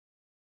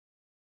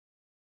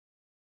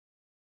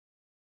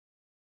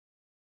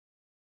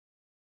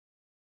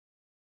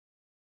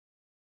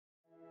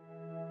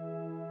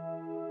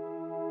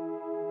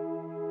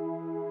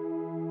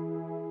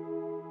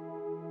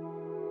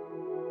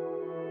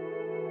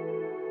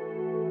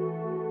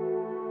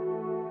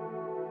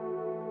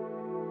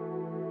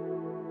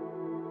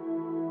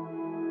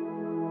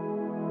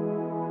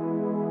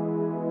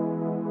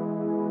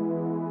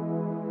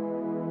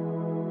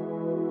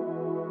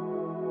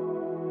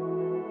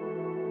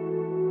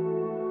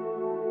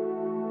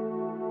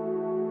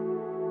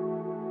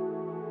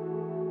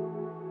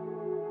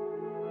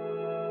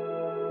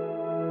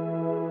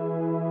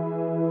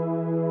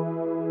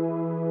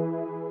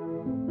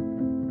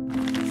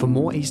For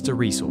more Easter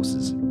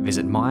resources,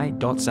 visit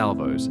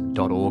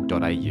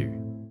my.salvos.org.au.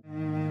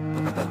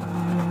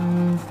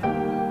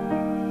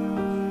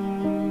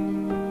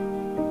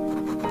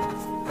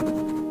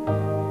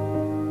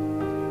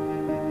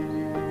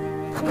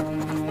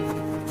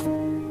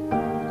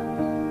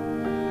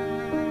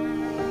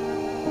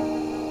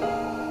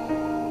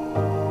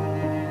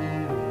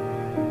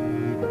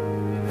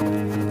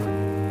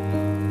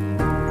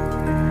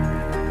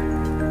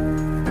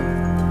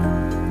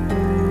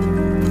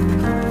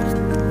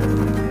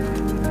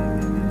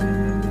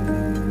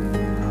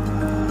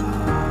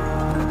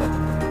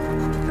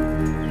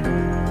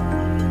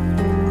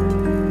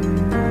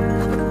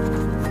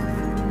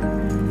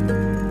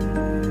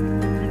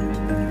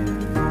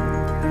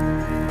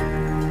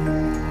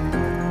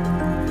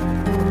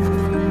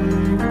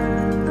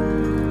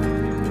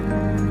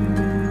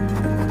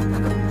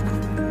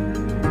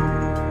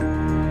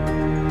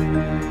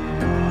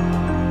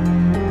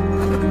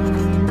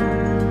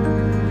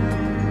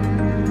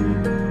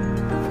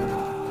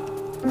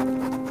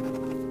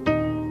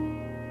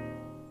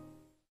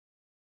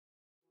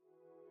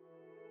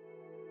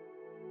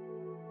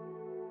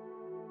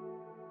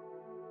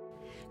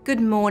 Good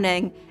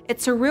morning.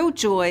 It's a real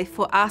joy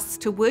for us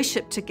to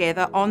worship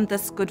together on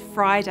this Good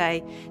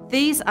Friday.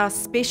 These are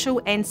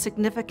special and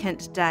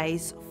significant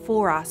days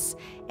for us,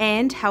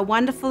 and how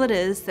wonderful it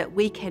is that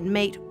we can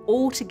meet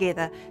all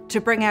together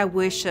to bring our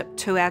worship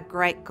to our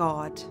great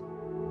God.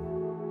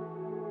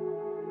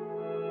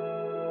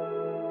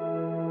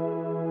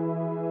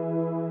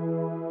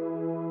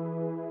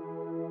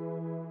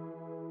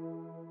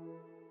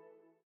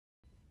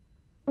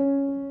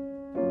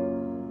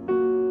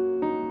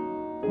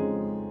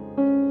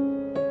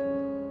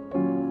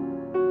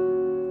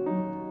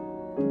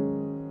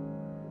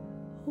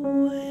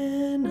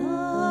 When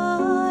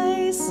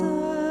I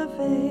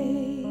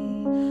survey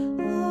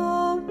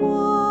the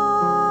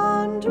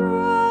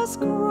wondrous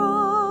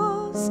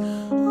cross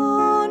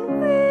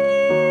on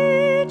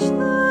which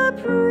the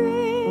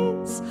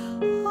Prince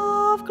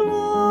of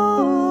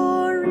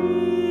Glory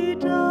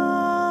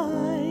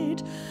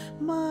died,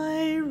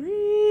 my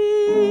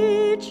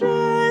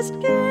richest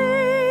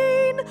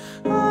gain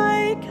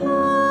I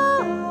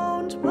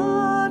count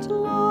but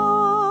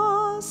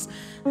loss,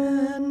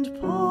 and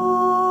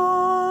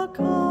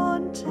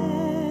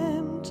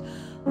contempt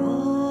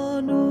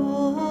on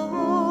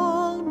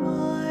all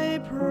my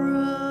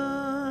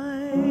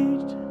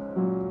pride.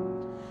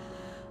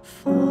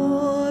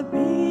 Forbid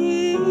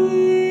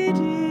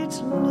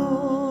it,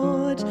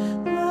 Lord,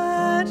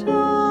 that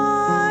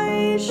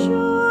I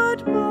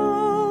should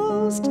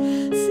boast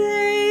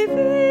save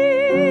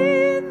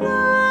in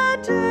the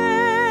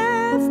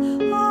death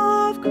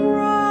of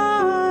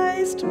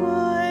Christ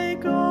my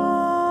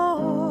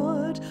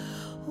God.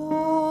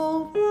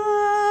 All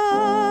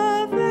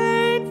the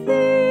vain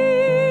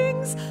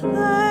things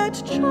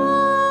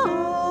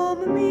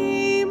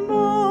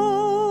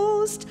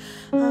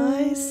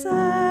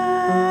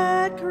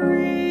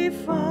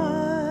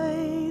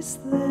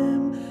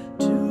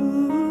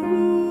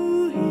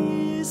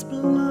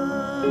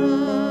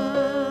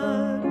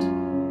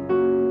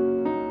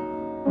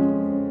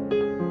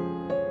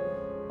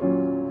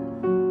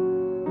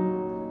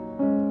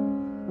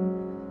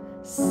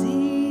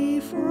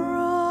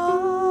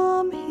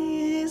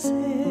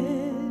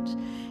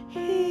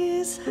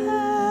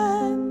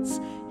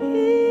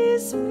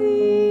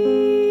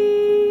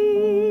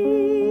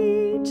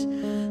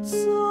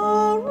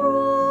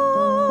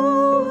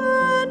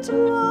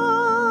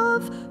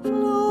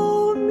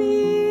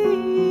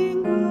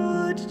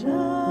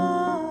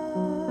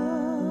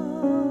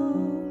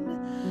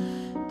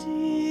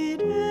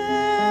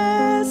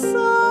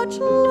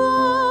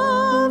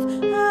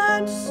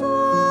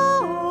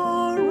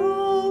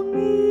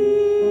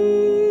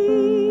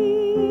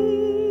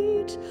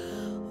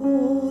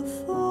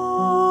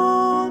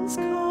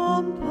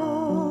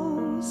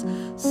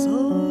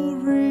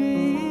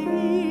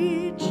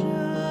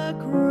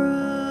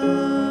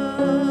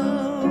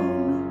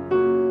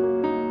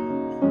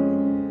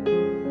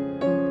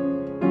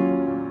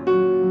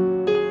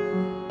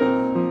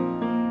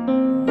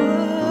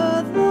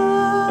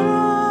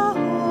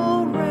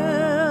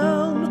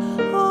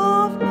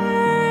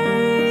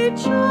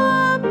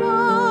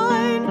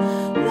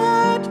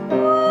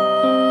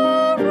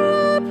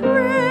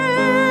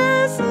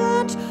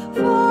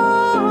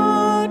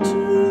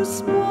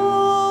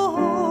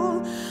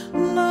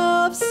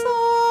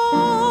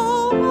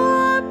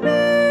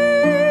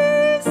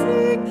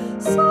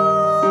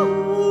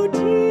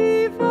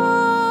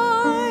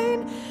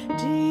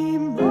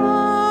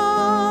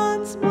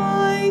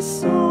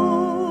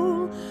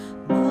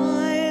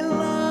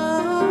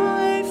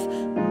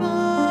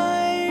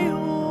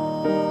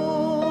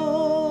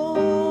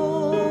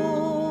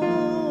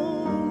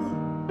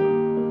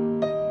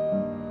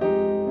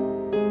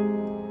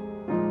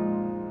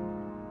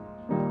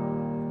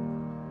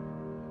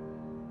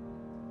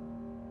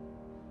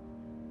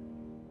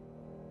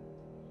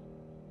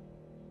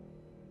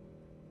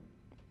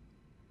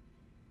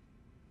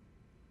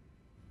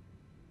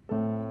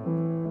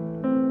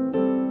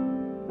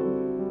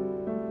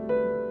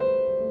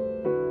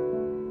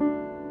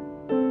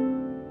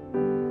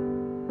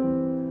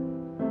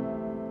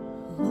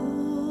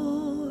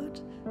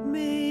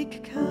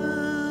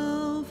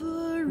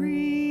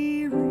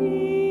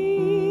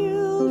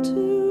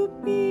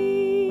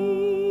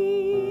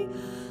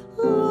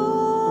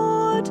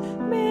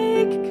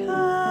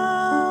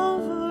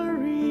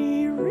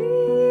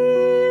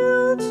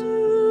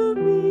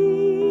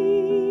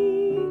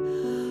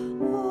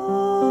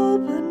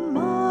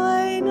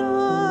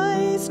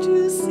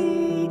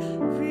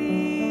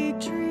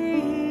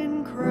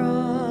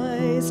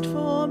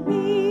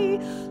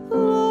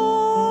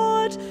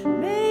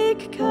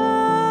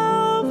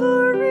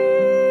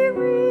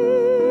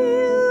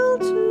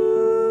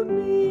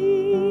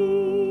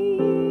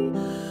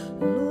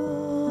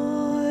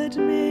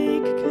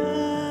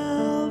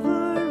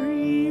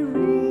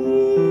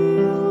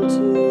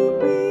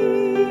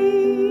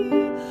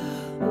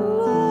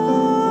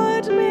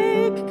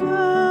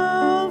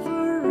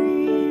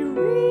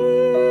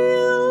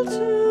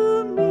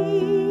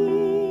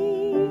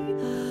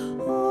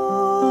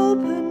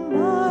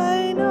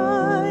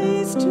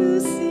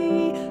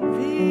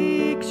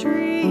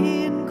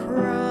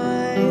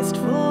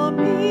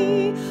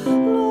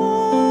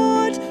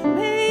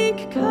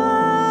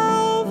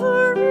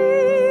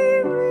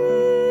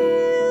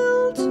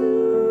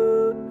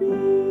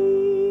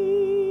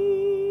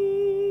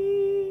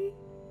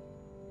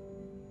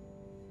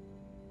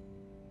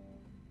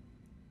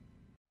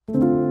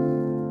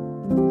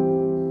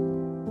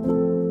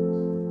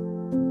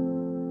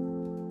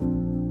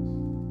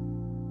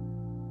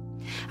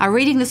Our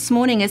reading this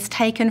morning is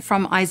taken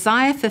from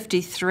Isaiah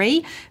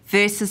 53,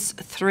 verses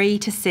 3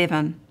 to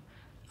 7.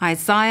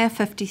 Isaiah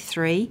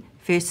 53,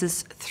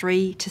 verses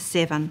 3 to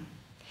 7.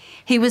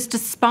 He was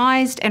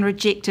despised and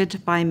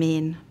rejected by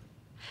men,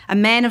 a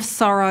man of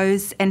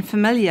sorrows and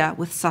familiar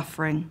with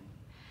suffering.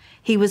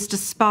 He was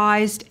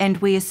despised and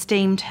we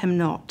esteemed him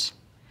not.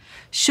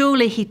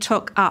 Surely he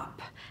took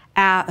up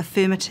our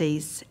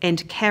infirmities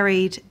and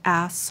carried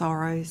our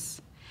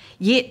sorrows.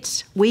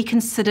 Yet we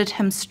considered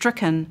him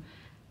stricken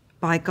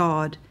by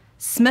God,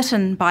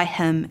 smitten by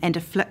him and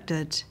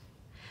afflicted.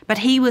 But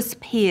he was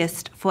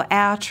pierced for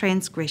our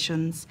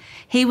transgressions.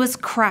 He was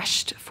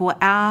crushed for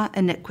our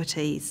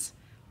iniquities.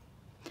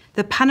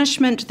 The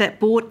punishment that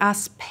brought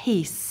us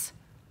peace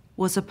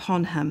was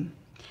upon him,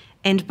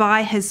 and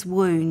by his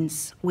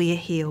wounds we are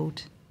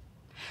healed.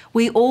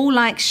 We all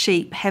like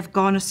sheep have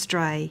gone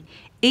astray.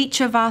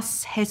 Each of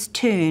us has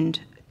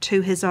turned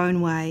to his own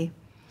way,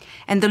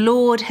 and the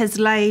Lord has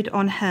laid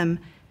on him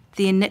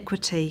the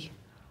iniquity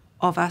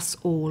of us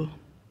all.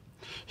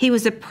 He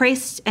was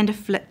oppressed and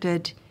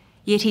afflicted,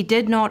 yet he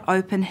did not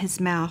open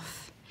his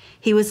mouth.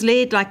 He was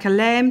led like a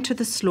lamb to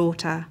the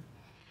slaughter,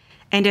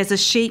 and as a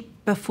sheep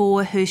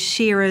before her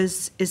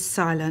shearers is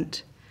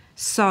silent,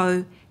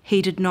 so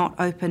he did not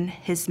open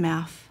his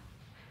mouth.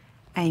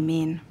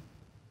 Amen.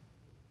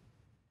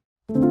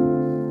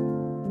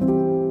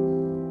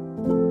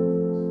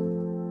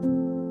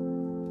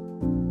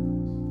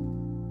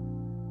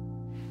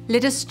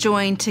 Let us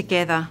join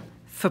together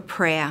for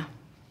prayer.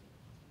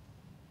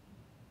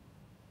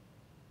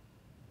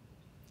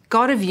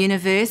 God of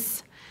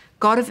universe,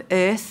 God of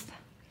earth,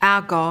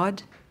 our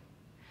God,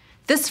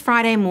 this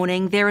Friday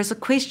morning there is a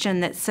question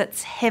that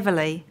sits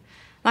heavily,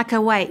 like a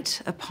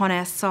weight upon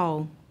our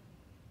soul.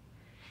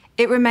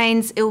 It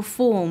remains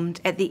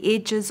ill-formed at the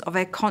edges of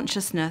our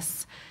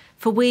consciousness,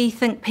 for we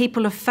think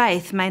people of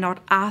faith may not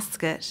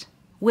ask it.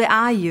 Where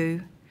are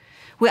you?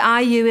 Where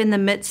are you in the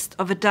midst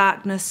of a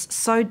darkness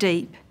so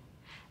deep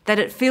that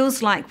it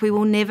feels like we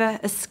will never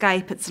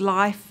escape its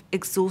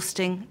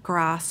life-exhausting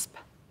grasp?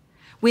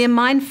 We are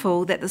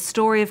mindful that the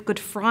story of Good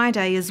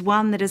Friday is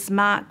one that is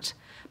marked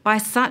by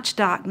such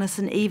darkness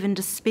and even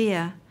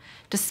despair.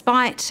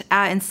 Despite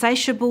our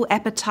insatiable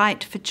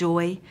appetite for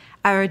joy,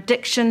 our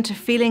addiction to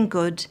feeling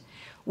good,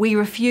 we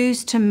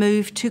refuse to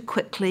move too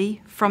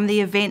quickly from the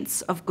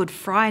events of Good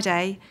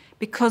Friday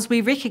because we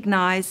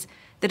recognise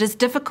that as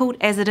difficult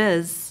as it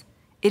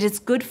is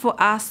good for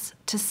us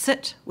to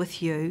sit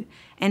with you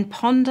and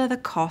ponder the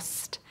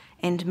cost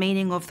and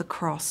meaning of the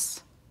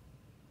cross.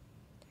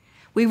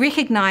 We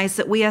recognise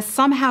that we are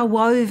somehow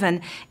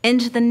woven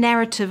into the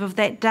narrative of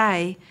that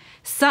day,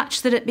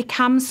 such that it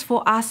becomes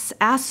for us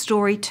our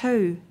story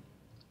too.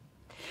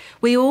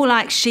 We all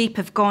like sheep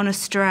have gone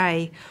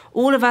astray.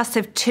 All of us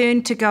have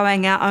turned to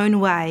going our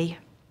own way.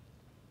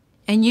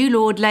 And you,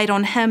 Lord, laid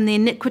on him the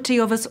iniquity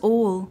of us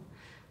all.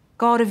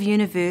 God of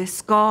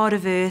universe, God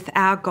of earth,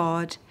 our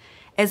God,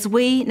 as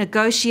we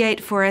negotiate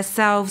for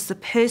ourselves the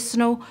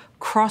personal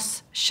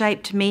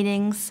cross-shaped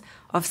meanings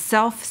of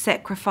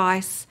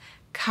self-sacrifice,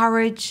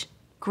 courage,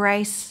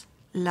 grace,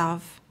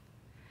 love.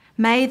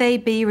 May they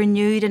be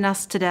renewed in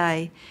us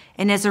today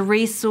and as a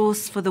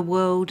resource for the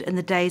world in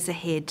the days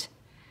ahead.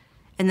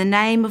 In the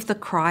name of the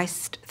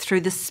Christ,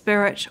 through the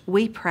Spirit,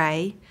 we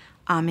pray.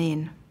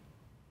 Amen.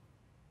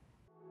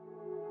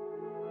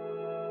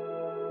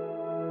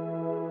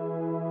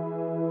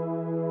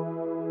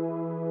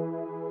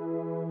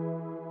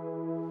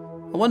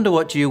 I wonder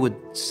what you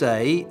would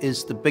say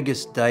is the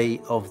biggest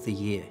day of the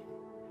year.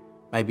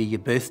 Maybe your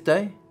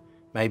birthday,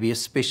 maybe a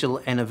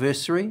special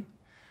anniversary,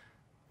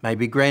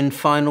 maybe grand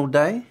final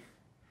day,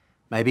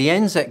 maybe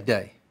Anzac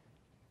Day.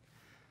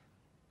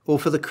 Or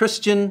for the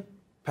Christian,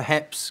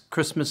 perhaps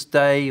Christmas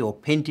Day or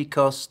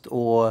Pentecost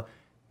or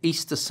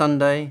Easter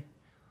Sunday,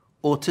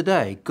 or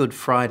today, Good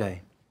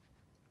Friday.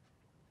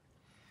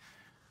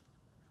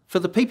 For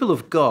the people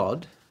of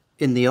God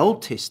in the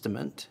Old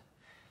Testament,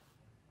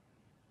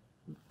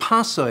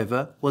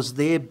 Passover was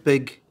their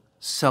big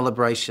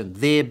celebration,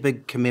 their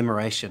big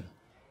commemoration.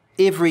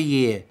 Every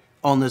year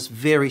on this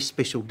very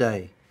special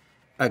day,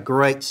 a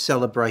great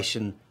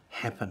celebration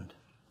happened.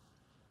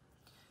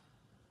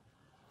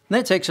 And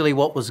that's actually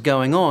what was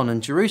going on in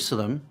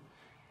Jerusalem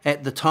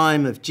at the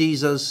time of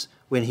Jesus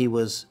when he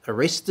was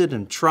arrested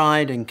and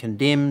tried and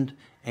condemned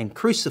and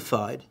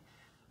crucified,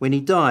 when he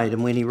died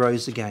and when he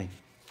rose again.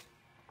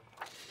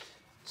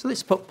 So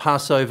let's put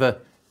Passover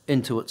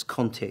into its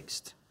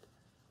context.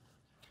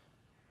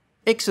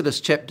 Exodus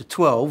chapter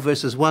 12,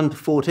 verses 1 to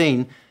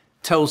 14,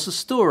 tells the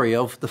story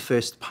of the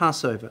first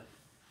Passover.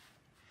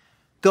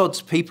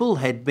 God's people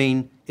had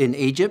been in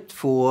Egypt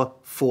for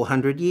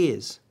 400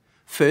 years.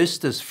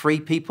 First as free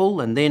people,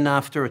 and then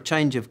after a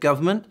change of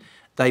government,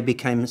 they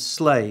became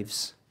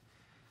slaves.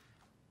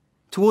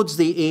 Towards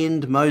the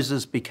end,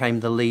 Moses became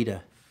the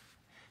leader.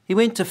 He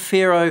went to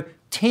Pharaoh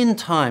 10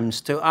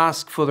 times to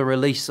ask for the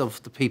release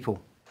of the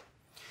people.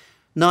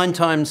 9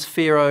 times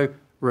Pharaoh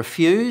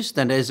refused,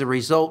 and as a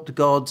result,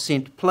 God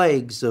sent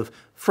plagues of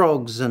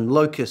frogs and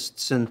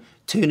locusts and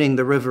turning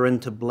the river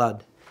into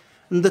blood.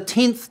 And the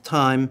 10th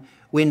time,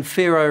 when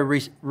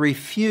Pharaoh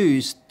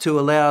refused to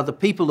allow the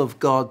people of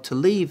God to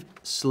leave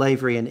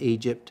slavery in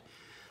Egypt,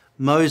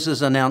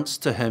 Moses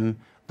announced to him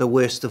the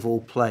worst of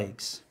all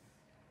plagues.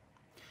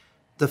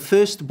 The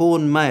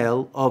firstborn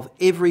male of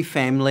every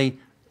family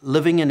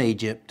living in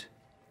Egypt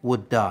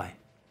would die.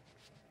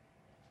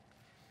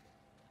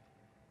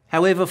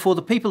 However, for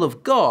the people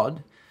of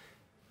God,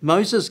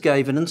 Moses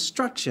gave an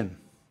instruction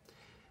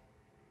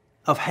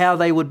of how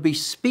they would be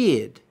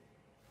spared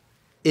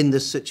in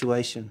this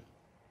situation.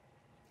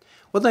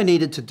 What they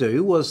needed to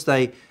do was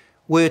they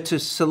were to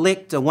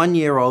select a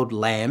 1-year-old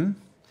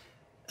lamb,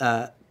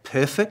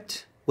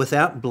 perfect,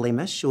 without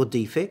blemish or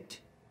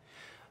defect.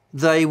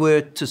 They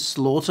were to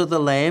slaughter the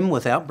lamb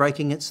without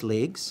breaking its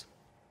legs,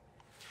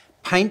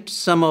 paint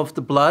some of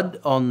the blood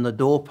on the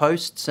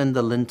doorposts and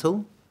the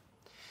lintel,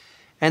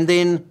 and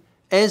then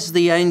as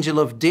the angel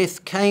of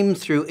death came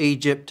through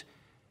Egypt,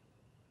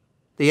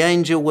 the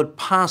angel would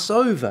pass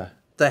over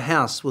the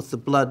house with the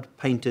blood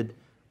painted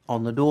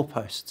on the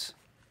doorposts.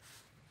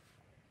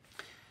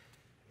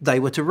 They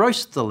were to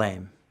roast the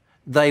lamb.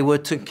 They were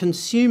to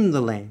consume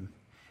the lamb.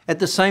 At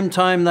the same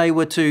time, they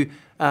were to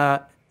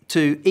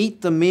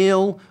eat the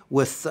meal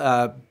with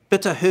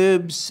bitter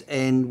herbs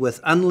and with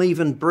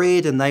unleavened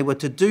bread, and they were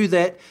to do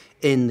that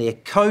in their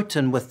coat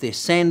and with their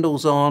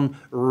sandals on,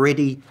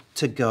 ready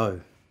to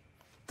go.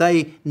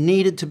 They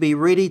needed to be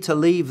ready to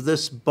leave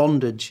this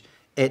bondage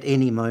at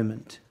any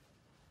moment.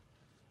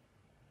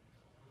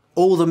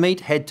 All the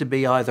meat had to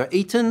be either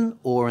eaten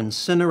or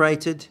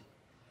incinerated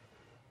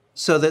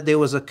so that there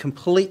was a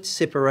complete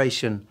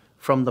separation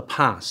from the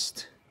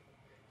past.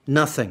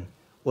 Nothing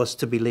was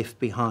to be left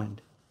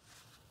behind.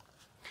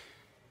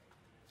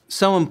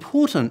 So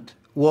important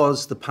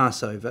was the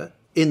Passover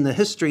in the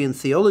history and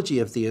theology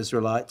of the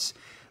Israelites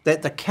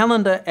that the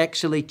calendar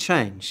actually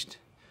changed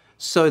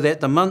so that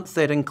the month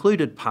that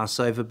included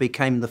Passover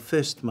became the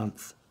first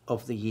month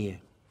of the year.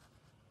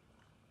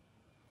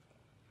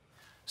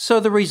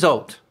 So the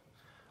result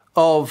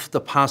of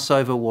the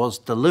Passover was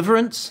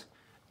deliverance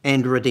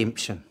and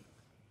redemption.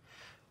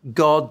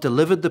 God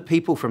delivered the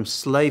people from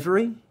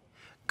slavery.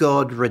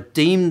 God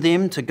redeemed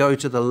them to go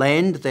to the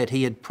land that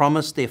he had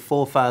promised their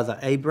forefather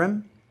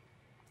Abram.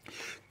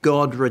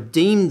 God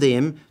redeemed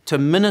them to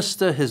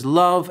minister his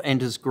love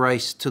and his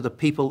grace to the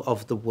people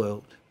of the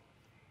world.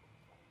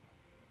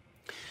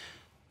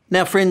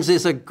 Now, friends,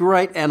 there's a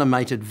great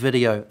animated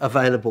video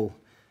available,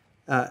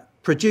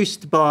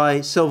 produced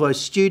by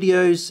Salvos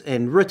Studios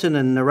and written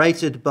and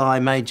narrated by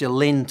Major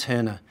Len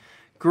Turner.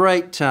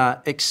 Great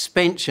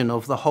expansion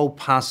of the whole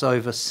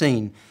Passover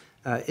scene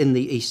in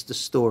the Easter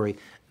story.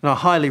 And I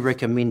highly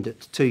recommend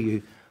it to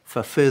you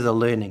for further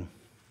learning.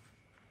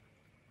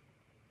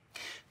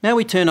 Now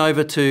we turn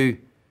over to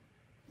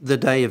the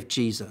day of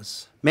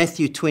Jesus.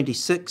 Matthew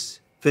 26,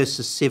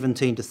 verses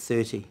 17 to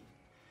 30.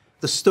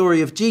 The story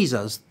of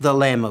Jesus, the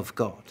Lamb of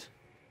God.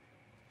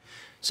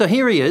 So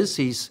here he is,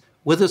 he's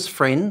with his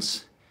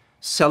friends,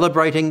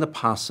 celebrating the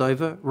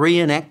Passover,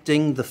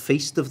 reenacting the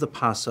feast of the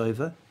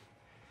Passover,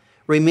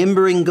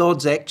 remembering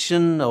God's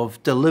action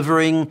of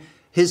delivering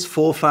his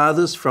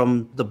forefathers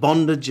from the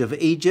bondage of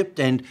Egypt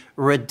and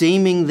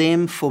redeeming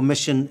them for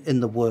mission in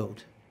the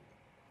world.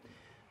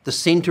 The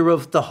centre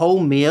of the whole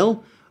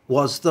meal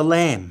was the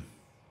lamb.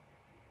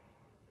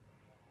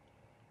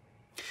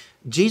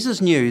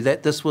 Jesus knew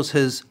that this was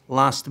his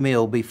last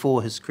meal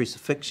before his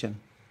crucifixion.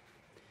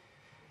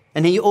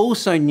 And he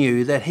also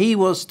knew that he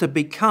was to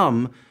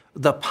become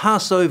the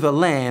Passover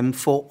lamb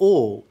for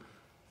all.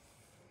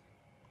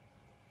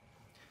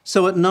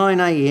 So at 9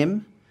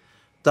 a.m,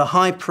 the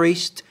high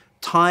priest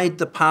tied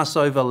the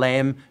Passover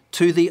lamb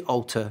to the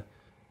altar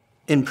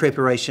in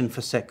preparation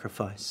for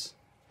sacrifice.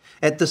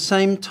 At the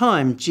same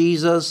time,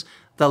 Jesus,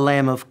 the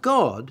Lamb of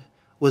God,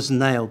 was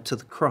nailed to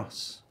the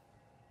cross.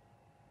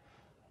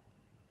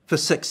 For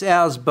 6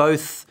 hours,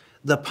 both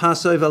the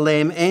Passover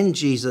lamb and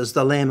Jesus,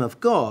 the Lamb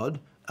of God,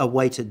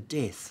 awaited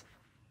death.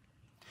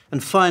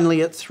 And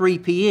finally, at 3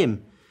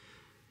 p.m,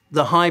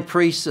 the high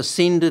priest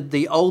ascended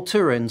the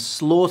altar and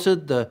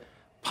slaughtered the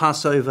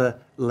Passover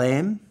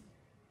lamb.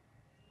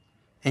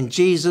 And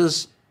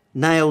Jesus,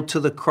 nailed to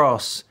the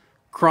cross,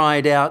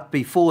 cried out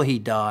before he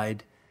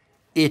died,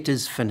 "It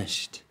is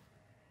finished."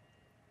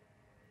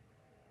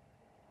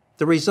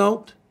 The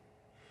result?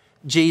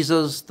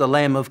 Jesus, the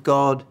Lamb of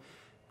God,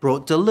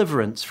 brought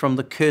deliverance from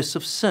the curse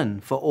of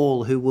sin for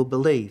all who will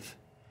believe.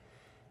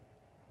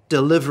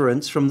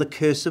 Deliverance from the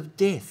curse of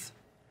death.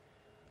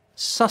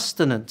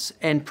 Sustenance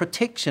and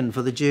protection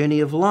for the journey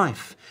of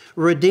life.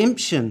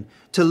 Redemption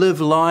to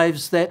live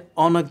lives that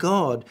honour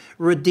God.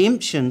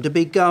 Redemption to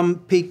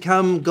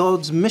become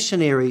God's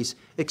missionaries,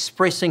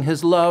 expressing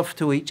his love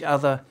to each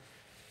other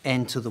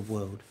and to the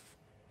world.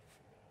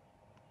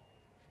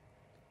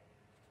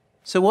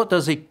 So what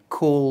does he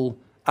call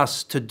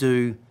us to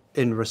do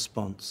in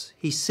response?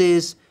 He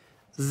says,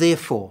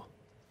 therefore,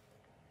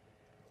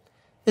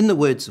 in the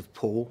words of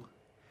Paul,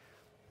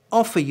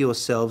 offer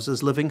yourselves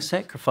as living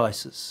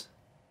sacrifices.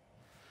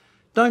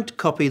 Don't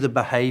copy the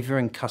behaviour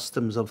and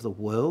customs of the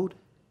world,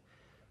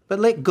 but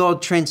let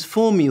God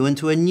transform you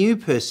into a new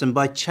person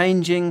by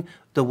changing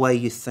the way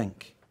you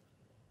think.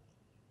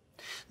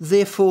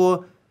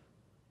 Therefore,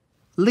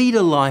 lead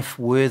a life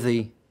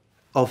worthy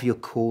of your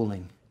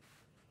calling.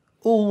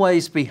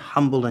 Always be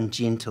humble and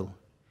gentle.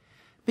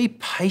 Be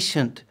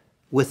patient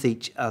with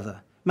each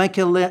other,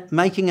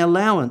 making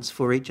allowance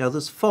for each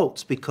other's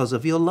faults because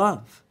of your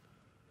love.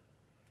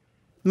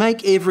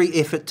 Make every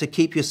effort to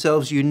keep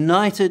yourselves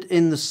united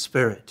in the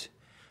Spirit,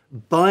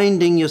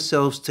 binding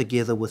yourselves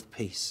together with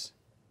peace.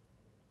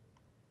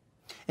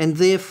 And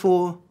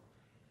therefore,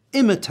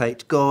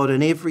 imitate God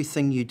in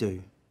everything you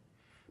do,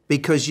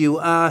 because you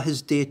are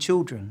His dear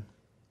children.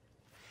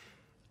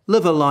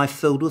 Live a life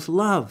filled with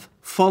love,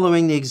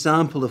 following the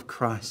example of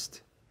Christ.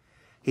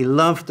 He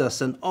loved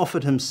us and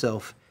offered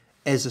Himself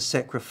as a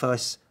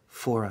sacrifice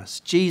for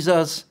us.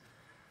 Jesus,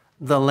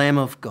 the Lamb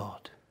of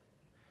God,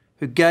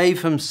 who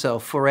gave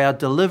Himself for our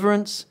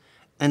deliverance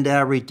and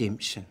our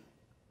redemption.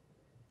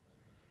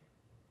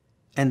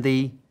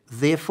 And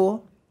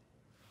therefore,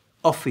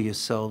 offer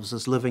yourselves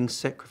as living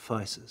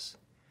sacrifices.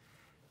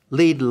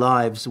 Lead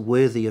lives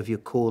worthy of your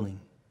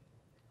calling.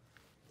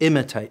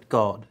 Imitate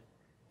God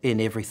in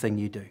everything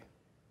you do.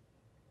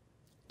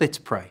 Let's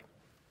pray.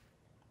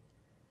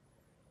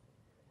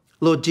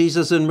 Lord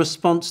Jesus, in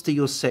response to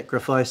your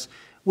sacrifice,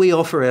 we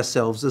offer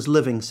ourselves as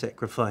living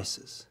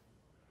sacrifices.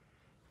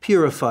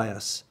 Purify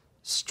us,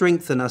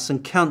 strengthen us,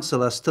 and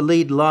counsel us to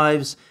lead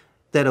lives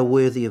that are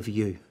worthy of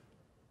you.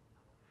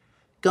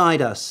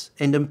 Guide us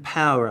and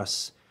empower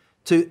us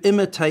to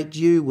imitate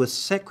you with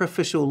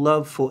sacrificial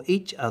love for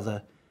each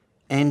other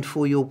and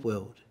for your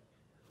world.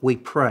 We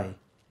pray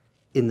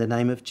in the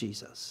name of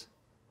Jesus.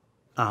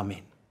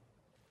 Amen.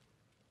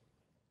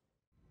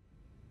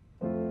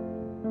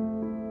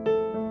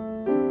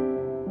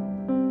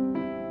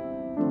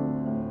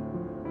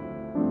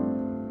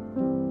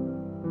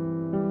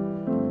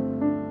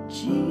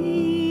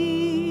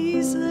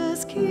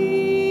 Jesus,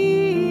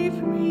 keep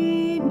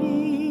me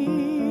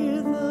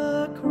near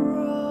the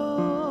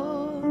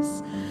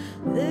cross.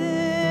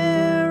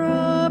 There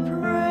a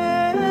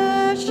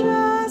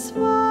precious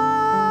fountain,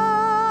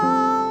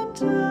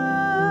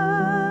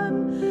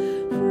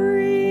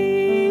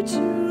 free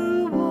to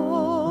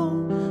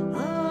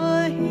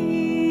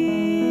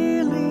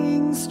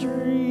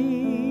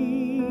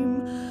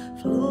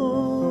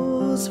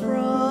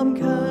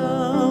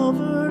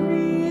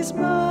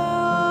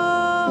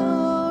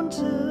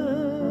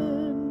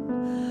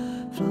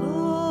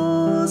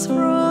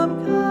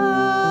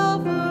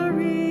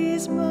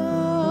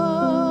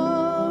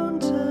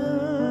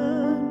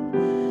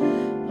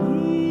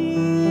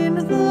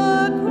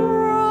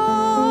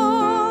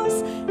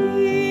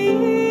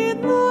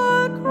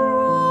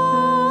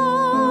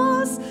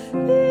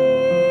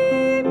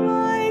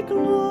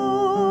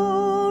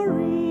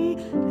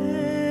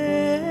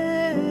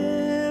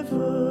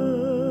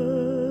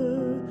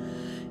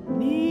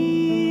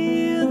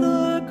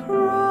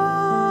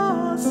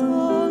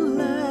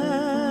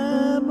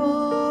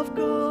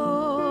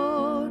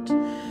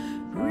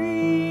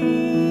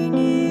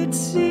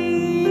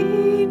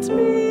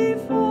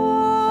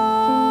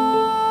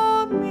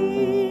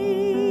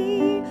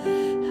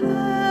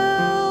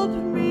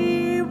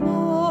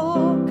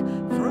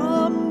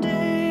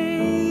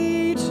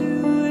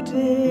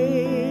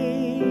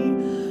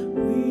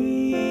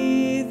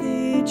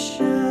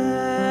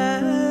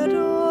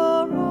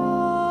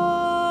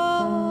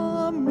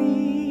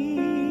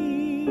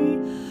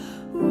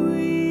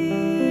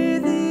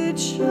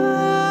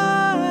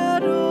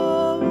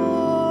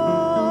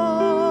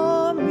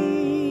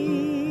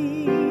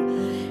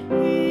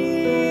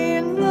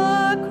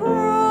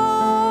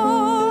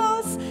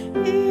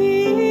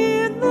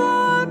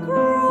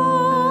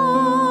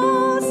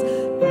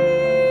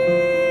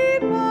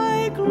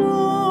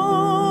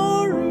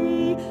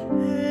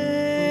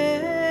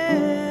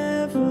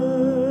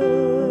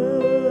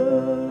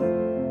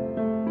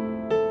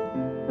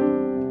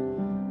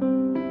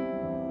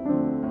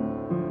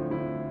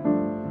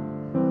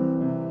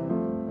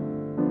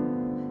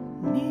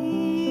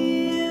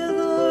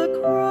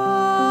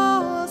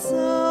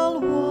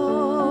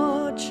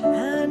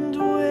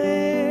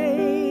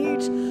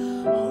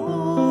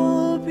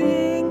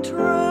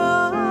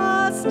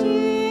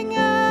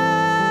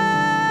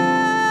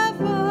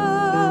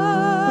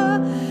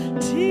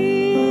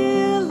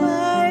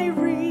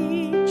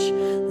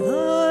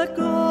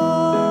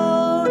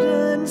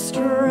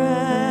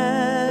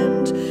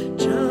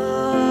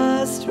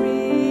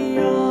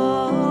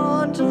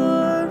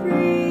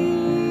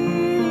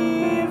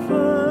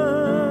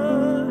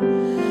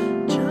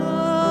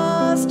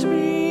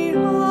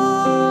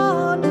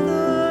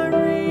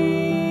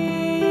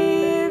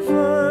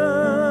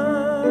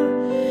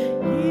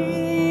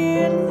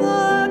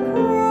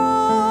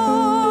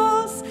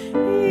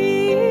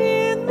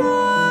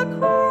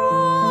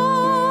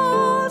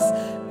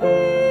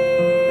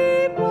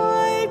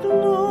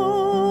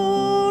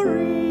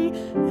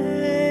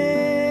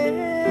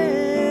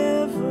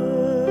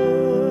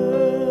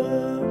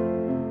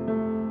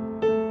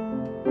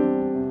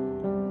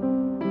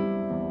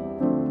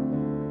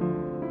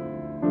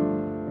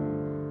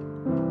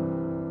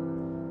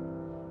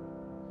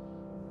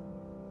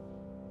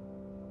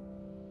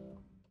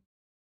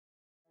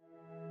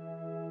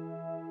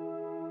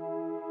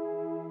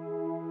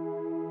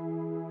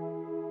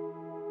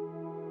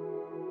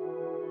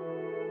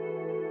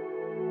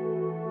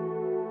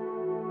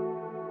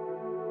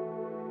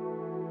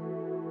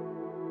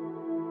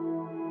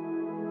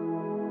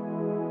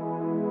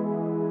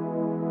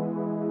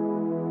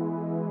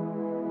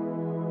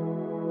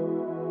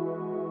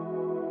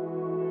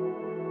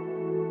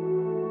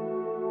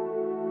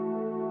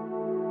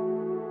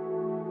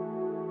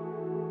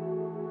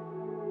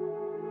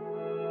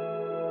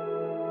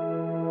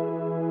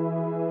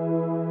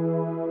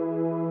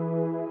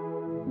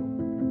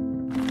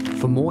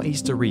For more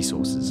Easter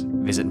resources,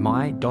 visit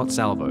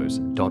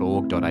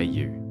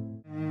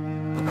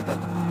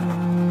my.salvos.org.au.